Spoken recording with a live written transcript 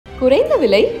குறைந்த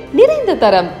விலை நிறைந்த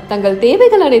தரம் தங்கள்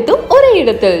தேவைகள் அனைத்தும் ஒரே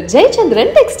இடத்தில்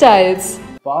ஜெயச்சந்திரன் டெக்ஸ்டைல்ஸ்.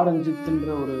 ரஞ்சித்ன்ற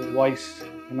ஒரு வாய்ஸ்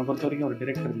என்னை பொறுத்த வரைக்கும் ஒரு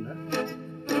டிரெக்டர் இல்லை.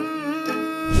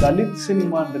 தலித்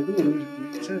சினிமான்றது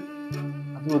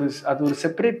அது ஒரு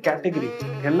செப்பரேட் கேட்டகரி,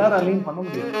 எல்லாராலையும் பண்ண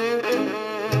முடியாது.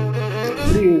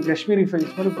 இப்படி காஷ்மீரி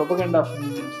ஃபைல்ஸ் மாதிரி ப்ரொபகண்டா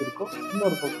ஃபிலிம்ஸ் இருக்கும்.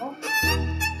 இன்னொரு பக்கம்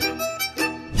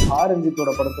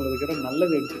ரஞ்சித்தோட படத்தில் இருக்கிற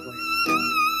நல்லது எடுத்துக்கோங்க.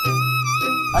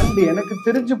 அண்ட் எனக்கு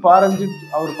தெரிஞ்சு ரஞ்சித்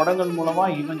அவர் படங்கள் மூலமா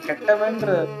இவன்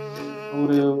கெட்டவன்ற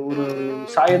ஒரு ஒரு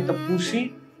சாயத்தை பூசி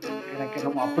எனக்கு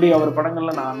நம்ம அப்படி அவர்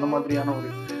படங்கள்ல நான் அந்த மாதிரியான ஒரு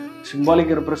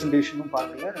சிம்பாலிக் ரெப்ரசன்டேஷனும்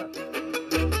பார்க்கல.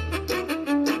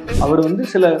 அவர்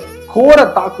சில கோரை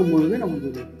தாக்கும் பொழுது நமக்கு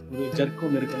ஒரு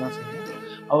ஜர்க்கும் இருக்கதான் செய்யும்.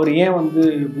 அவர் ஏன்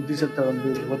புத்திசத்தை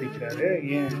போதிக்கிறாரு,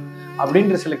 ஏன்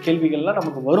அப்படின்ற சில கேள்விகள்லாம்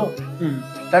நமக்கு வரும்.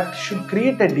 தட் ஷுட்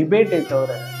கிரியேட் அ டிபேட்டை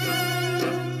தவிர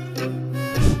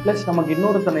பிளஸ் நமக்கு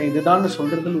இன்னொருத்தனை இதுதான்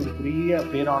சொல்றதுல ஒரு பெரிய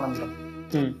பேரானந்தம்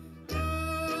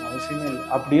அவசியமே இல்லை.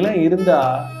 அப்படிலாம் இருந்தா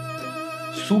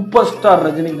super star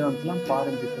ரஜினிகாந்த்லாம்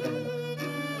பாரஞ்சிக்கிறாங்க.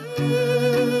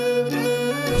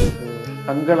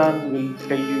 Thangalaan will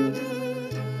tell you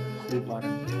who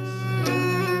Pa Ranjith.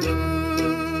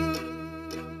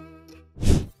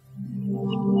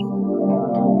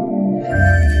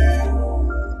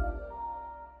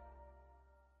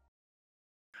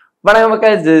 வணக்கம்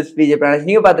மக்கள், விஜய் பிராணேஷ்.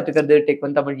 நீங்க பாத்துட்டு இருக்கிறது டெக்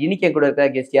தமிழ். இன்னைக்கு என் கூட இருக்கிற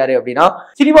கெஸ்ட் யாரு அப்படின்னா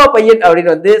சினிமா பையன்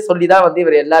அப்படின்னு சொல்லிதான்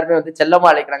இவர் எல்லாருமே செல்லமா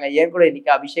அழைக்கிறாங்க. என் கூட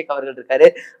இன்னைக்கு அபிஷேக் அவர்கள் இருக்காரு.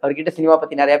 அவர்கிட்ட சினிமா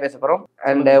பத்தி நிறைய பேச போறோம்.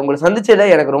 அண்ட் உங்களை சந்திச்சதுல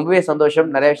எனக்கு ரொம்பவே சந்தோஷம்.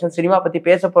 நிறைய விஷயம் சினிமா பத்தி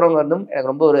பேச போறோங்கிறதும்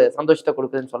எனக்கு ரொம்ப ஒரு சந்தோஷத்தை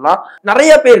கொடுக்குதுன்னு சொல்லலாம்.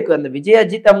 நிறைய பேருக்கு அந்த விஜய்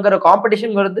அஜித் அங்கிற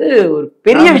காம்படிஷன்ங்கிறது ஒரு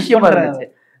பெரிய விஷயமா இருந்துச்சு.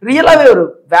 ரியலாவே ஒரு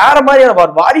வேற மாதிரியான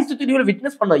வாரிசு துணிவுல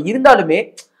விட்னஸ் பண்ணோம். இருந்தாலுமே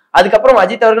அதுக்கப்புறம்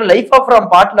அஜித் அவர்கள் லைஃப் ஆஃப் ஃப்ரம்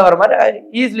பாட்டுல வர மாதிரி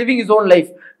is living is own life.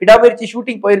 விடாமுயற்சி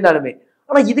ஷூட்டிங் போயிருந்தாலுமே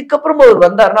ஆனா இதுக்கப்புறம் அவர்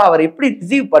வந்தாருன்னா அவர் எப்படி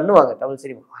ரிசீவ் பண்ணுவாங்க தமிழ்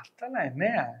சினிமா? அதெல்லாம் என்ன,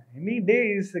 any day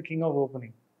is the king of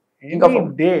opening.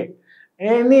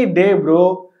 Any day bro,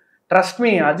 trust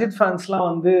me. Ajith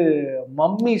ஃபேன்ஸ்லாம்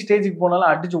mummy ஸ்டேஜுக்கு போனாலும்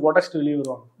அடிச்சு உடச்சிட்டு வெளியே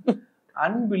வருவாங்க.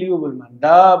 Unbelievable man,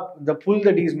 the pull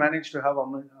that is manage to have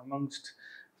amongst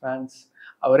fans.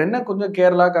 அவர் என்ன கொஞ்சம்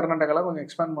கேரளா கர்நாடகாலாம் கொஞ்சம்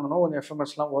எக்ஸ்பேண்ட் பண்ணணும், கொஞ்சம்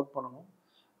எஃப்எம்எஸ்லாம் ஒர்க் பண்ணணும்.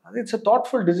 அது it's a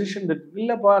thoughtful decision. That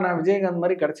இல்லைப்பா நான் விஜயகாந்த்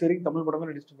மாதிரி கடைசி வரைக்கும் தமிழ் படமே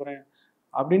நடிச்சுட்டு போகிறேன்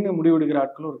அப்படின்னு முடிவெடுக்கிற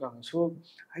ஆட்களும் இருக்காங்க. ஸோ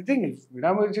ஐ திங்க்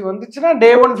விடாமுயற்சி வந்துச்சுன்னா டே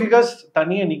ஒன் ஃபிகர்ஸ்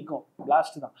தனியாக நிற்கும்.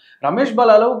 லாஸ்ட் தான் ரமேஷ்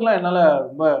பால் அளவுக்குலாம் என்னால்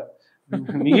ரொம்ப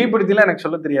மிகைப்படுத்திலாம் எனக்கு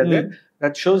சொல்ல தெரியாது.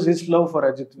 That shows his love for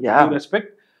Ajith,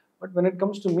 respect. But when it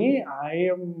comes to me, I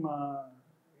am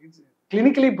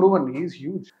clinically proven he is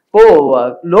huge. இப்போ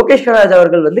லோகேஷ் கனராஜ்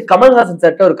அவர்கள் கமல்ஹாசன்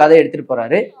சார்ட்ட ஒரு கதை எடுத்துட்டு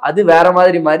போறாரு. அது வேற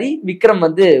மாதிரி விக்ரம்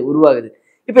உருவாகுது.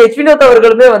 இப்ப எச் வினோத்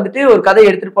அவர்களுமே ஒரு கதை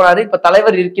எடுத்துட்டு போனாரு. இப்ப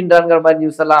தலைவர் இருக்கின்றாங்கிற மாதிரி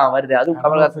நியூஸ் எல்லாம் வருது. அதுவும்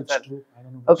கமல்ஹாசன் சார்.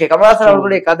 ஓகே, கமல்ஹாசன்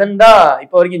அவர்களுடைய கதை தான்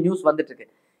இப்ப வரைக்கும் நியூஸ் வந்துட்டு இருக்கு.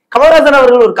 கமல்ஹாசன்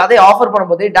அவர்கள் ஒரு கதையை ஆஃபர்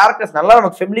பண்ணும்போது டேரக்டர்ஸ் நல்லா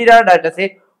நமக்கு ஃபெமிலியரான டேரக்டர்ஸே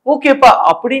ஓகேப்பா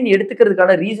அப்படின்னு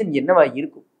எடுத்துக்கிறதுக்கான ரீசன் என்னவா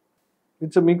இருக்கும்?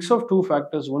 It's a mix of two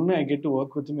factors. One, I get to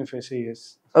work with him if I say yes.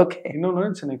 Okay.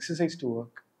 இன்னொன்னு, it's an exercise to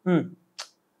work.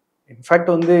 In fact,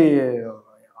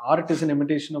 art is an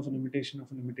imitation of an imitation of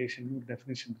an imitation. ஒரு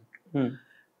definition இருக்கு.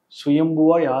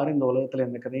 சுயம்புவா யாரும் இந்த உலகத்துல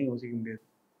எந்த கதையும் யோசிக்க முடியாது.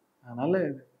 அதனால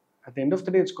at the end of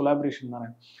the day it's collaboration தானே.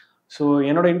 ஸோ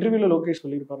என்னோட இன்டர்வியூல லோகேஷ்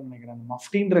சொல்லியிருப்பாருன்னு நினைக்கிறேன்.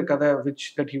 மஃப்டின்ற கதை which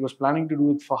that he was planning to do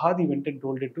with Fahad, he went and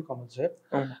told it to Kamal sir.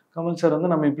 Kamal sir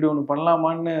நம்ம இப்படி ஒன்று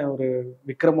பண்ணலாமான்னு ஒரு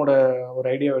விக்ரமோட ஒரு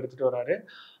ஐடியாவை எடுத்துட்டு வராரு.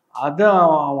 அதை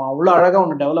அவன் அவ்வளோ அழகாக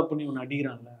ஒன்று டெவலப் பண்ணி ஒன்று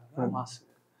அடிக்கிறான்ல, மாசு.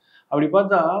 அப்படி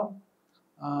பார்த்தா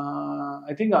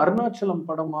ஐ திங்க் அருணாச்சலம்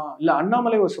படமா இல்லை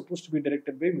Annamalai was suppose to be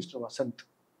directed by mister Vasanth.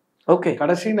 Okay,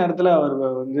 கடைசி நேரத்தில் அவர்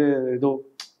ஏதோ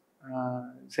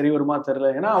சரி வருமா தெரியல.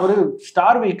 ஏன்னா அவரு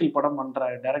ஸ்டார் வெஹிக்கிள் படம் பண்ற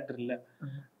டைரக்டர் இல்லை.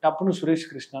 டப்புன்னு சுரேஷ்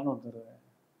கிருஷ்ணான்னு ஒருத்தர்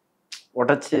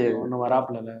உடச்சு ஒன்று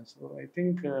வராப்புல. ஸோ ஐ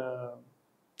திங்க்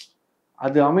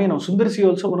அது அமையணும். Sundar C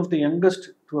also one of the youngest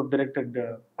to have directed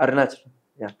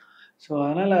Arunachalam. So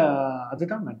அதனால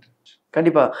அதுதான் மேட்டர்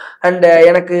கண்டிப்பா. அண்ட்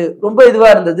எனக்கு ரொம்ப இதுவா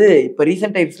இருந்தது இப்ப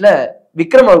ரீசெண்ட் டைம்ஸ்ல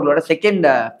விக்ரம் அவர்களோட செகண்ட்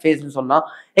ஃபேஸ்ன்னு சொல்லலாம்.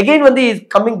 Again is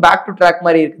coming back to track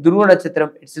மாதிரி இருக்கு. துருவ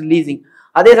நட்சத்திரம் இட்ஸ் ரிலீசிங்.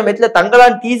 அதே சமயத்துல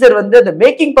தங்கலான் டீசர் அந்த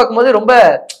மேக்கிங் பார்க்கும்போது ரொம்ப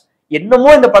என்னமோ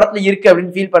இந்த படத்துல இருக்கு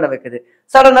அப்படின்னு ஃபீல் பண்ண வைக்குது.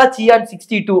 சடனா சியான்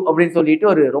 62 அப்படின்னு சொல்லிட்டு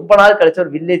ஒரு ரொம்ப நாள் கழிச்ச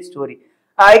ஒரு வில்லேஜ் ஸ்டோரி.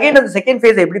 அகைன் அந்த செகண்ட்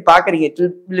ஃபேஸ் எப்படி பாக்குறீங்க?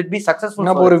 will it be successful?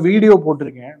 நான் ஒரு வீடியோ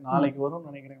போட்டிருக்கேன், நாளைக்கு வரும்னு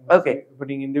நினைக்கிறேன். ஓகே, இப்போ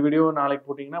நீங்க இந்த வீடியோ நாளைக்கு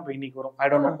போட்டீங்கன்னா இப்போ இன்னைக்கு வரும். ஐ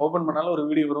டோன்ட் நோ, ஓபன் பண்ணாலும் ஒரு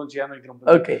வீடியோ வரும் சியான் விக்ரம்.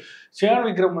 ஓகே, சியான்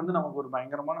விக்ரம் நமக்கு ஒரு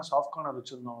பயங்கரமான சாஃப்ட் கார்னர்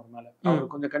வச்சிருந்தோம் அவர் மேல.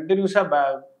 அவர் கொஞ்சம் கண்டினியூஸா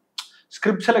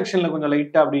ஸ்கிரிப்ட் செலெக்ஷன்ல கொஞ்சம்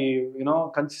லைட்டா அப்படி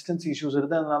கன்சிஸ்டன்சி இஷ்யூஸ்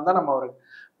இருந்ததுனால தான் நம்ம அவருக்கு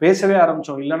பேசவே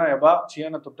ஆரம்பிச்சோம். இல்லைன்னா எபா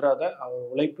சியானை தொட்டுறாத, அவர்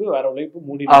உழைப்பு வேற உழைப்பு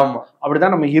மூடி.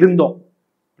 அப்படிதான் நம்ம இருந்தோம்.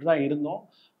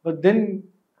 பட் தென்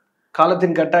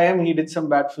காலத்தின் கட்டாயம் he did some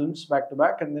bad films back to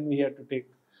back and then we had to take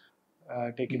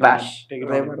it Bash.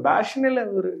 பேஷ்னு இல்ல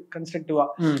ஒரு கன்ஸ்ட்ரக்டிவா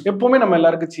எப்பவுமே நம்ம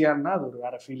எல்லாருக்கும் சியான்னா அது ஒரு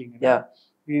வேற feeling.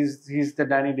 he's the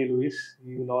Danny DeLuis.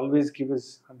 he will always give us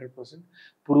 100%.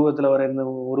 புருவத்துல வர இந்த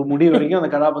ஒரு முடி வரைக்கும் அந்த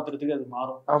கதாபாத்திரத்துக்கு அது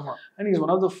மாறும். ஆமா. and he is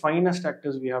one of the finest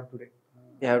actors we have today.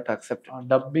 you have to accept it.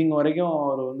 Dubbing வரைக்கும்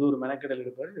அவர் வந்து ஒரு மெனக்கெடல்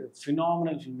எடுப்பார்.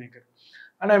 phenomenal filmmaker.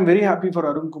 and I'm very happy for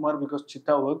Arun Kumar because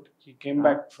Chitta worked. he came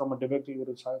back from a debacle.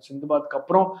 ஒரு சிந்துபாத்க்கு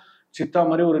அப்புறம் சித்தா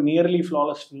மாதிரி ஒரு nearly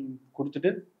flawless film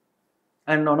கொடுத்துட்டு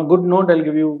and on a good note I'll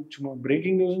give you சும்மா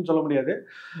பிரேக்கிங் நியூஸ்னு சொல்ல முடியாது.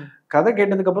 கதை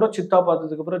கேட்டதுக்கு அப்புறம் சித்தா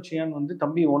பார்த்ததுக்கு அப்புறம் சியான் வந்து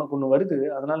தம்பி உனக்கு ஒன்று வருது,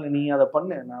 அதனால நீ அதை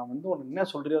பண்ணு, நான் வந்து உனக்கு என்ன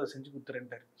சொல்றியோ அதை செஞ்சு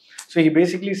கொடுத்துறேன்ட்டாரு. ஸோ he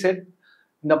basically said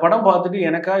இந்த படம் பார்த்துட்டு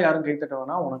எனக்கா யாரும் கைத்தட்ட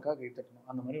வேணாம், உனக்கா கைத்தட்டணும்,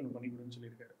 அந்த மாதிரி ஒன்று பண்ணி கொடுன்னு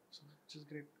சொல்லியிருக்காரு. So it's is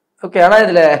great. Okay. ஆனா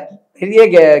இதுல பெரிய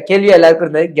கேள்வியா எல்லாருக்கும்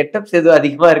இருந்தது கெட்டப்ஸ் எதுவும்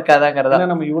அதிகமா இருக்காதாங்கிறதா.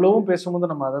 நம்ம இவ்வளவும் பேசும்போது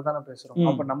நம்ம அதை தானே பேசுறோம்.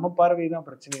 அப்ப நம்ம பார்வை தான்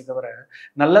பிரச்சனையை தவிர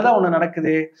நல்லதா ஒண்ணு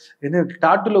நடக்குது, என்ன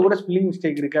டாட்டுல கூட ஸ்பெல்லிங்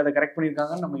மிஸ்டேக் இருக்கு, அதை கரெக்ட்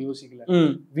பண்ணிருக்காங்கன்னு நம்ம யோசிக்கல.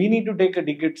 we need to take a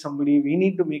dig at somebody, we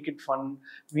need to make it fun,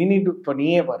 we need to. இப்ப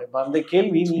நீயே பாரு, அந்த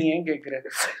கேள்வி நீ ஏன் கேக்குற?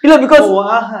 இல்ல because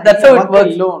that's how it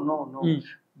works. no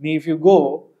if you go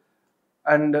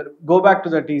and go back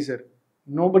to the teaser,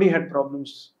 nobody had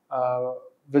problems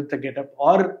with the get up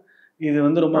or இது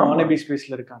வந்து ரொம்ப ஆனபி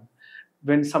ஸ்பேஸ்ல இருக்காங்க.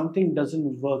 when something doesn't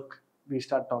work we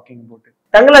start talking about it.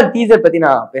 Thangalaan teaser பத்தி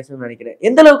நான் பேசணும்னு நினைக்கிறேன்.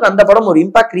 எந்த அளவுக்கு அந்த படம் ஒரு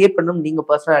இம்பாக்ட் கிரியேட் பண்ணணும் நீங்க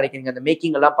பர்சனலா நினைக்கிறீங்க? அந்த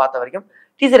மேக்கிங் எல்லாம் பார்த்த வரைக்கும்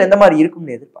டீசர் எந்த மாதிரி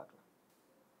இருக்கும்னு எதிர்பார்க்கலாம்?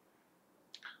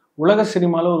 உலக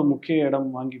சினிமால ஒரு முக்கிய இடம்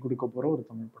வாங்கி கொடுக்க போற ஒரு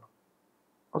தமிழ் படம்.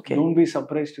 Okay. don't be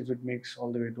surprised if it makes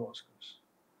all the way to Oscars.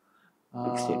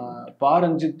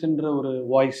 ரஞ்சித்ன்ற ஒரு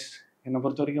வாய்ஸ் என்னை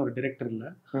பொறுத்த வரைக்கும் ஒரு டைரக்டர் இல்ல,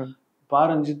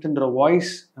 ரஞ்சித்ன்ற வாய்ஸ்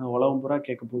உலகம் பூரா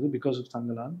கேட்க போகுது because of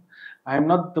Thangalaan. I am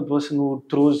not the person who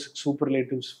throws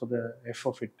superlatives for the F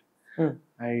of it.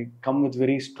 I come with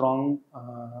very strong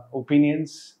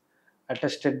opinions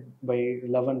attested by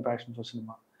love and passion for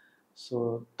cinema. So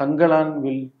Thangalaan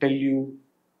will tell you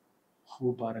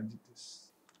who Ranjith is.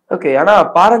 Okay. ஆனா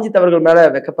ரஞ்சித் அவர்கள் மேல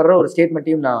வைக்கப்படுற ஒரு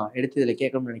ஸ்டேட்மெண்ட்டையும் நான் எடுத்து இதுல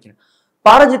கேட்கணும்னு நினைக்கிறேன்.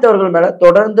 ரஞ்சித் அவர்கள் மேல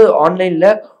தொடர்ந்து ஆன்லைன்ல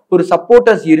ஒரு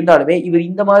சப்போர்ட்டர்ஸ் இருந்தாலுமே இவர்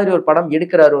இந்த மாதிரி ஒரு படம்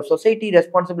எடுக்கிறாரு, ஒரு சொசைட்டி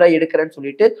ரெஸ்பான்சிபிளா எடுக்கிறேன்னு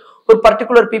சொல்லிட்டு ஒரு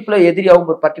பர்டிகுலர் பீப்புளை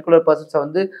எதிரியாகவும் ஒரு பர்டிகுலர் பர்சன்ஸை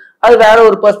வந்து அது வேற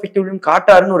ஒரு பெர்ஸ்பெக்டிவ்லையும்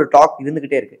காட்டாருன்னு ஒரு டாக்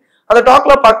இருந்துகிட்டே இருக்கு. அந்த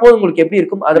டாக்ல பார்க்கும்போது உங்களுக்கு எப்படி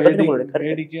இருக்கும்? அதை பத்தி உங்களுக்கு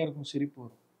வேடிக்கையா இருக்கும், சிரிப்பு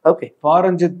வரும். ஓகே.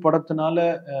 ரஞ்சித் படத்தினால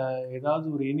ஏதாவது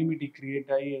ஒரு எனிமிட்டி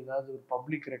கிரியேட் ஆகி ஏதாவது ஒரு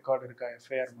பப்ளிக் ரெக்கார்டு இருக்கா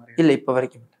எஃப்ஐஆர் மாதிரி? இல்ல இப்ப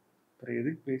வரைக்கும்.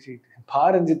 எதுக்கு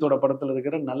பேசிட்டு ரஞ்சித்தோட படத்துல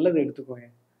இருக்கிற நல்லதை எடுத்துக்கோங்க.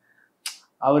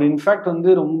 அவர் இன்ஃபேக்ட்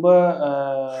வந்து ரொம்ப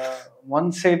ஒன்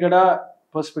சைடடா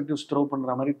பெர்ஸ்பெக்டிவ்ஸ் த்ரோ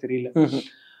பண்ற மாதிரி தெரியல.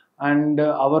 அண்ட்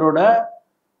அவரோட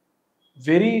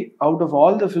very out of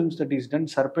all the films that is done,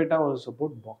 Sarpatta was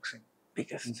about boxing.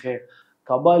 Okay.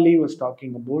 Kabali was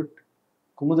talking about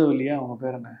குமுதவல்லியா, அவங்க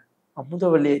பேர் என்ன?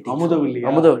 Amudhavalli.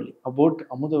 About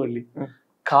Amudhavalli.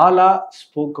 Kaala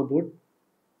spoke about,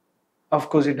 of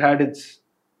course it had its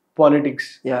politics.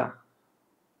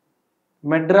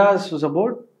 Madras was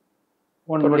about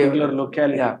one particular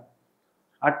locality.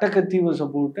 Attakatti was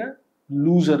about a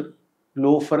loser,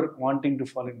 loafer wanting to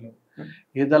fall in love.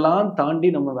 இதெல்லாம் தாண்டி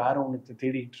நம்ம வேற ஒண்ணு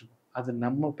தேடிட்டு இருக்கோம், அது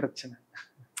நம்ம பிரச்சனை.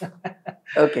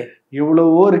 ஓகே.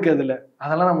 எவ்வளவோ இருக்கு அதுல,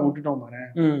 அதெல்லாம் நம்ம விட்டுட்டோம் பாரு.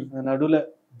 நடுவுல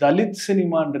தலித்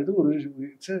சினிமான்றது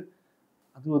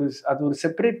அது ஒரு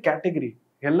செப்பரேட் கேட்டகரி,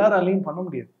 எல்லாராலையும் பண்ண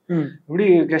முடியாது. இப்படி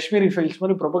காஷ்மீரி ஃபைல்ஸ்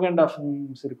மாதிரி ப்ரொபகண்டா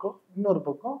ஃபிலிம்ஸ் இருக்கும், இன்னொரு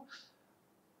பக்கம்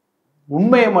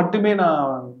உண்மையை மட்டுமே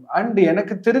நான். அண்ட்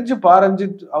எனக்கு தெரிஞ்சு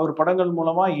ரஞ்சித் அவர் படங்கள்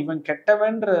மூலமா இவன்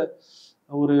கெட்டவன்ற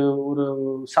ஒரு ஒரு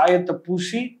சாயத்தை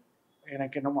பூசி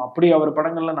எனக்கு என்னமோ அப்படி அவர்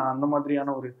படங்கள்ல நான் அந்த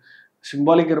மாதிரியான ஒரு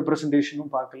சிம்பாலிக்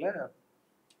ரெப்ரசன்டேஷனும் பார்க்கல.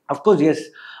 அஃப்கோர்ஸ் எஸ்,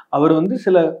 அவர் வந்து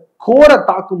சில கோரை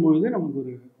தாக்கும் பொழுது நமக்கு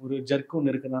ஒரு ஜர்க்கு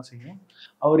ஒன்று இருக்க தான் செய்யும்.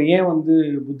 அவர் ஏன் வந்து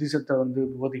புத்திசத்தை வந்து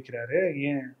போதிக்கிறாரு,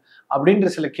 ஏன் அப்படின்ற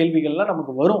சில கேள்விகள்லாம்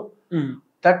நமக்கு வரும்.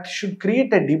 தட் ஷுட்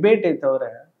கிரியேட் அ டிபேட்டை தவிர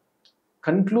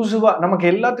கன்க்ளூசிவா நமக்கு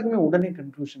எல்லாத்துக்குமே உடனே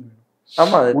கன்க்ளூஷன் வேணும்.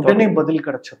 ஆமா, உடனே பதில்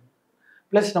கிடைச்சிடும்.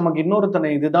 பிளஸ் நமக்கு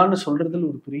இன்னொருத்தனை இதுதான் சொல்றதுல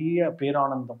ஒரு பெரிய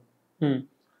பேரானந்தம்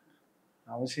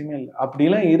அவசியமே இல்லை.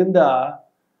 அப்படிலாம் இருந்தா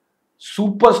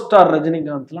சூப்பர் ஸ்டார்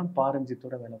ரஜினிகாந்த் எல்லாம்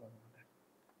ரஞ்சித்தோட வேலை பார்க்க மாட்டாரு.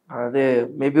 அது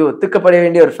மேபி ஒத்துக்கப்பட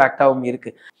வேண்டிய ஒரு ஃபேக்டாவும்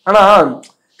இருக்கு. ஆனா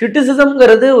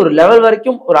கிரிட்டிசிசம்ங்கிறது ஒரு லெவல்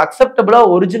வரைக்கும் ஒரு அக்செப்டபிளா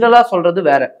ஒரிஜினலா சொல்றது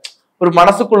வேற. ஒரு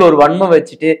மனசுக்குள்ள ஒரு வன்மம்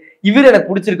வச்சுட்டு இவர் எனக்கு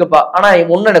பிடிச்சிருக்கப்பா ஆனா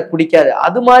ஒண்ணு எனக்கு பிடிக்காது,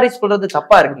 அது மாதிரி சொல்றது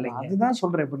தப்பா இருக்கு இல்லைங்க? அதுதான்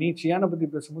சொல்றேன். இப்ப நீ சியானை பத்தி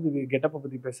பேசும்போது கெட்டப்ப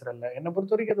பத்தி பேசுறல்ல, என்னை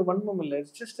பொறுத்த வரைக்கும் அது வன்மம் இல்லை.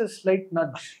 It's just a slight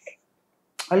nudge.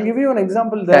 I'll give you an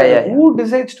example there. Who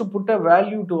decides to put a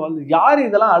value to all this? யார்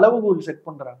இதெல்லாம் அளவுகோல் செட்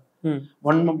பண்றாங்க?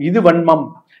 வன்மம், இது வன்மம்,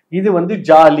 இது வந்து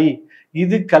ஜாலி,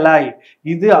 இது கலாய்,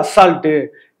 இது அசால்ட்டு,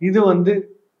 இது வந்து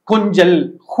கொஞ்சல்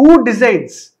ஹூ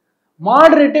டிசைட்ஸ்?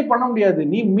 மாடரேட்டே பண்ண முடியாது.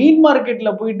 நீ மீன் மார்க்கெட்ல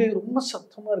போயிட்டு ரொம்ப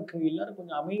சத்தமா இருக்கு, எல்லாரும்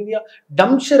கொஞ்சம் அமைதியா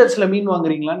டம்ஷரஸ்ல மீன்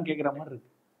வாங்குறீங்களான்னு கேக்குற மாதிரி இருக்கு.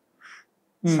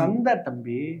 சந்தை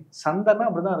தம்பி, சந்தைன்னா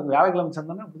அப்படிதான் இருக்கும். வியாழக்கிழமை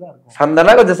சந்தைன்னா அப்படிதான் இருக்கும்.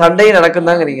 சந்தைனா கொஞ்சம் சண்டையும் நடக்கும்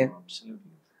தாங்கிறீங்க.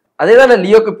 அதேதான்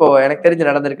லியோக்கு இப்போ எனக்கு தெரிஞ்சு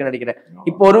நடந்திருக்குன்னு நினைக்கிறேன்.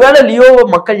 இப்போ ஒருவேளை லியோவை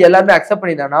மக்கள் எல்லாருமே அக்செப்ட்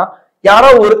பண்ணிட்டானா, யாரோ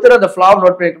ஒருத்தர் அந்த ஃபிளா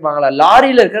நோட் பண்ணிருப்பாங்களா?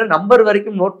 லாரியில இருக்கிற நம்பர்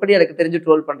வரைக்கும் நோட் பண்ணி எனக்கு தெரிஞ்சு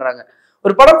ட்ரோல் பண்றாங்க.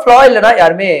 ஒரு படம் ஃபிளா இல்லைன்னா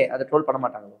யாருமே அதை ட்ரோல் பண்ண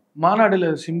மாட்டாங்க. மாநாடுல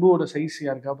சிம்புவோட சைஸ்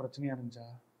யாருக்கா பிரச்சனையா இருந்துச்சா?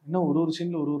 இன்னும் ஒரு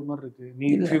சீன்ல ஒரு மாதிரி இருக்கு. நீ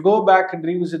if you go back and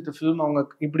revisit the film, அவங்க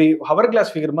இப்படி ஹவர்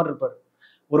கிளாஸ் ஃபிகர் மாதிரி இருப்பாரு.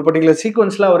 ஒரு பர்டிகுலர்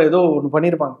சீக்வன்ஸ்ல அவர் ஏதோ ஒன்று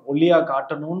பண்ணியிருப்பாங்க, ஒல்லியா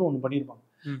காட்டணும்னு ஒன்று பண்ணியிருப்பாங்க.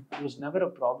 It was never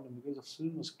a problem because the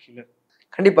film was killer.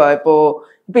 கண்டிப்பா. இப்போ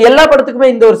எல்லா படத்துக்குமே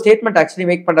இந்த ஒரு ஸ்டேட்மெண்ட் ஆக்சுவலி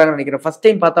மேக் பண்றாங்கன்னு நினைக்கிறேன். ஃபர்ஸ்ட்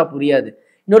டைம் பார்த்தா புரியாது,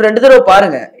 இன்னொரு 2 தடவை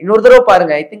பாருங்க, இன்னொரு தடவை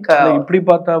பாருங்க. ஐ திங்க் இப்படி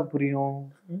பார்த்தா புரியும்,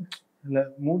 இல்ல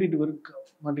மூடிட்டு இருக்கு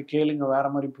மட்டும் கேளுங்க, வேற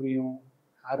மாதிரி புரியும்.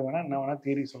 யாரு வேணா என்ன வேணா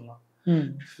தியரி சொல்லலாம்.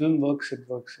 Film works, it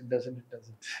works. It doesn't, it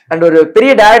doesn't. And ஒரு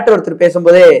பெரிய டைரக்டர் ஒருத்தர்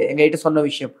பேசும்போதே எங்ககிட்ட சொன்ன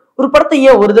விஷயம், ஒரு படத்தை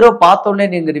ஏன் ஒரு தடவை பார்த்தோன்னே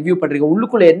நீங்க ரிவ்யூ பண்றீங்க?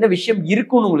 உள்ளுக்குள்ள என்ன விஷயம்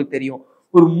இருக்குன்னு உங்களுக்கு தெரியும்.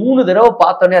 ஒரு 3 தடவை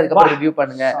பார்த்தோன்னே அதுக்கப்புறம் ரிவ்யூ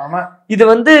பண்ணுங்க. இது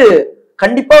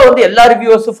கண்டிப்பா எல்லா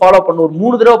ரிவ்யூவர்ஸும் ஃபாலோ பண்ணும். ஒரு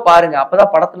 3 தடவை பாருங்க,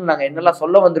 அப்பதான் படத்துல நாங்க என்னெல்லாம்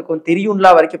சொல்ல வந்திருக்கோம்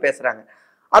தெரியும்லாம் வரைக்கும் பேசுறாங்க.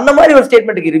 அந்த மாதிரி ஒரு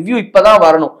ஸ்டேட்மெண்ட்டுக்கு ரிவ்யூ இப்பதான்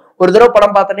வரணும். ஒரு தடவை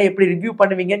படம் பார்த்தோன்னே எப்படி ரிவ்யூ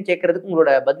பண்ணுவீங்கன்னு கேட்கறதுக்கு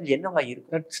உங்களோட பதில் என்னவா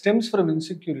இருக்கும்? That stems from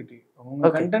insecurity. உங்க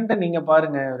கண்டென்ட்டை நீங்க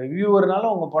பாருங்க, ரிவ்யூவர்னால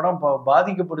உங்க படம்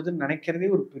பாதிக்கப்படுதுன்னு நினைக்கிறதே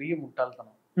ஒரு பெரிய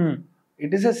முட்டாள்தனம்.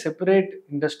 It is a separate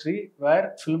industry where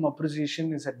film appreciation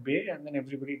is at bay and then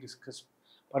everybody discuss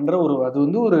பண்ற அது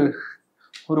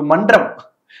ஒரு மன்றம்.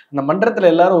 அந்த மன்றத்துல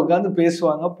எல்லாரும் உட்காந்து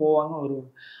பேசுவாங்க, போவாங்க, வருவாங்க.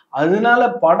 அதனால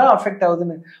படம் அஃபெக்ட்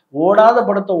ஆகுதுன்னு ஓடாத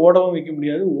படத்தை ஓடவும் வைக்க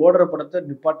முடியாது, ஓடுற படத்தை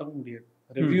நிப்பாட்டவும் முடியாது.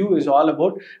 ரிவ்யூ இஸ் ஆல்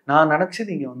அபவுட் நான்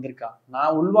நினைச்சது இங்க வந்திருக்கா,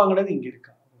 நான் உள்வாங்கினது இங்க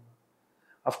இருக்கா.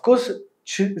 அஃப்கோர்ஸ்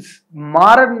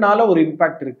மாறனால ஒரு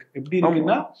இம்பாக்ட் இருக்கு. எப்படி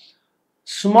இருக்குன்னா,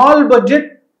 small budget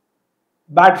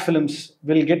bad films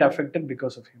will get affected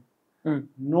because of him.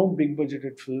 No big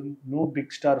budgeted film, no big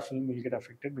star film will get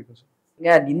affected because of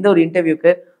it. இந்த ஒரு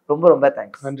இன்டர்வியூக்கு ரொம்ப ரொம்ப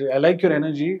thanks. I like your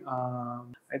energy.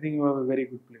 I think you have a very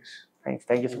good place. Thanks.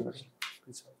 Thank you so much.